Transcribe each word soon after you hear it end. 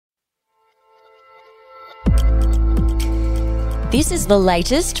This is the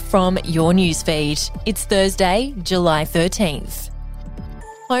latest from your newsfeed. It's Thursday, July 13th.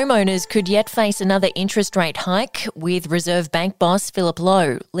 Homeowners could yet face another interest rate hike, with Reserve Bank boss Philip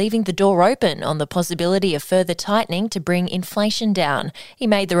Lowe leaving the door open on the possibility of further tightening to bring inflation down. He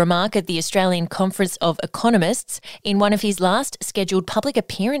made the remark at the Australian Conference of Economists in one of his last scheduled public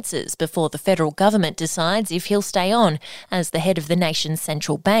appearances before the federal government decides if he'll stay on as the head of the nation's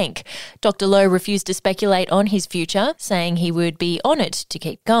central bank. Dr. Lowe refused to speculate on his future, saying he would be honoured to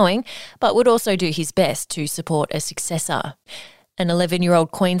keep going, but would also do his best to support a successor. An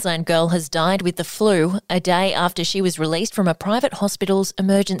 11-year-old Queensland girl has died with the flu a day after she was released from a private hospital's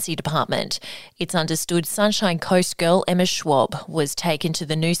emergency department. It's understood Sunshine Coast girl Emma Schwab was taken to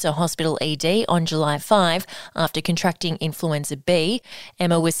the Noosa Hospital ED on July 5 after contracting influenza B.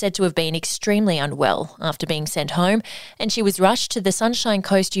 Emma was said to have been extremely unwell after being sent home, and she was rushed to the Sunshine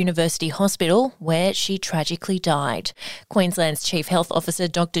Coast University Hospital, where she tragically died. Queensland's Chief Health Officer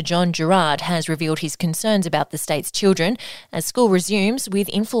Dr. John Gerard has revealed his concerns about the state's children as school resumes with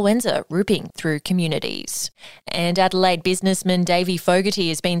influenza ripping through communities. And Adelaide businessman Davey Fogarty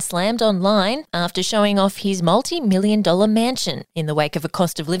has been slammed online after showing off his multi-million-dollar mansion. In the wake of a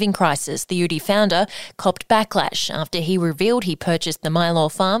cost of living crisis, the UD founder copped backlash after he revealed he purchased the Mylor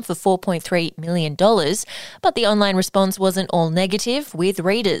farm for $4.3 million. But the online response wasn't all negative, with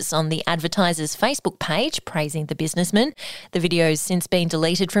readers on the advertiser's Facebook page praising the businessman. The video's since been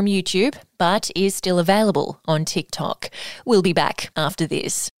deleted from YouTube, but is still available on TikTok. We'll be back after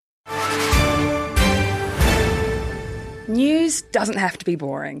this. News doesn't have to be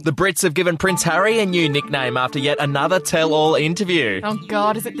boring. The Brits have given Prince Harry a new nickname after yet another tell-all interview. Oh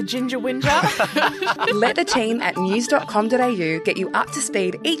God, is it the Ginger Whinger? Let the team at news.com.au get you up to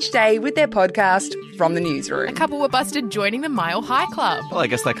speed each day with their podcast, From the Newsroom. A couple were busted joining the Mile High Club. Well, I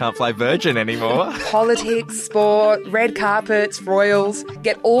guess they can't fly Virgin anymore. Politics, sport, red carpets, royals.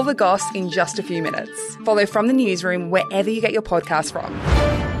 Get all the goss in just a few minutes. Follow From the Newsroom wherever you get your podcast from.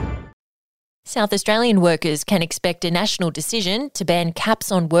 South Australian workers can expect a national decision to ban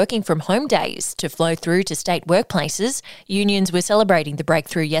caps on working from home days to flow through to state workplaces. Unions were celebrating the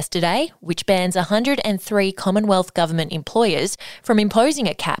breakthrough yesterday, which bans 103 Commonwealth government employers from imposing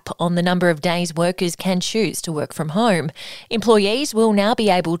a cap on the number of days workers can choose to work from home. Employees will now be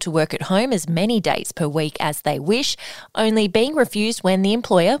able to work at home as many days per week as they wish, only being refused when the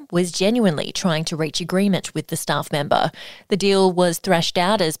employer was genuinely trying to reach agreement with the staff member. The deal was thrashed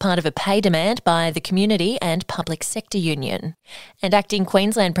out as part of a pay demand by the Community and Public Sector Union. And acting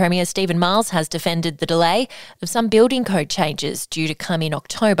Queensland Premier Stephen Miles has defended the delay of some building code changes due to come in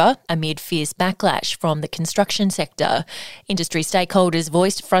October amid fierce backlash from the construction sector. Industry stakeholders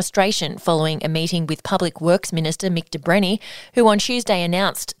voiced frustration following a meeting with Public Works Minister Mick de Brenny, who on Tuesday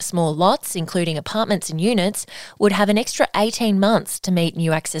announced small lots, including apartments and units, would have an extra 18 months to meet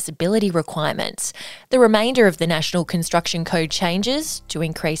new accessibility requirements. The remainder of the National Construction Code changes to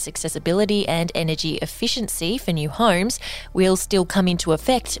increase accessibility and energy efficiency for new homes will still come into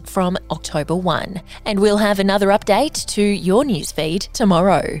effect from October 1. And we'll have another update to your newsfeed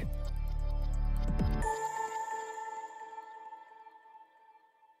tomorrow.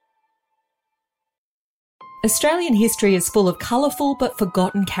 Australian history is full of colourful but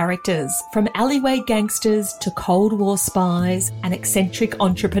forgotten characters, from alleyway gangsters to Cold War spies and eccentric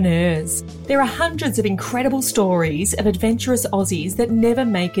entrepreneurs. There are hundreds of incredible stories of adventurous Aussies that never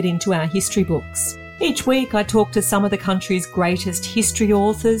make it into our history books. Each week I talk to some of the country's greatest history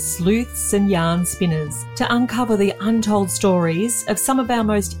authors, sleuths and yarn spinners to uncover the untold stories of some of our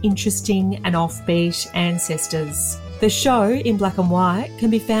most interesting and offbeat ancestors. The show, in black and white,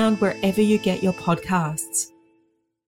 can be found wherever you get your podcasts.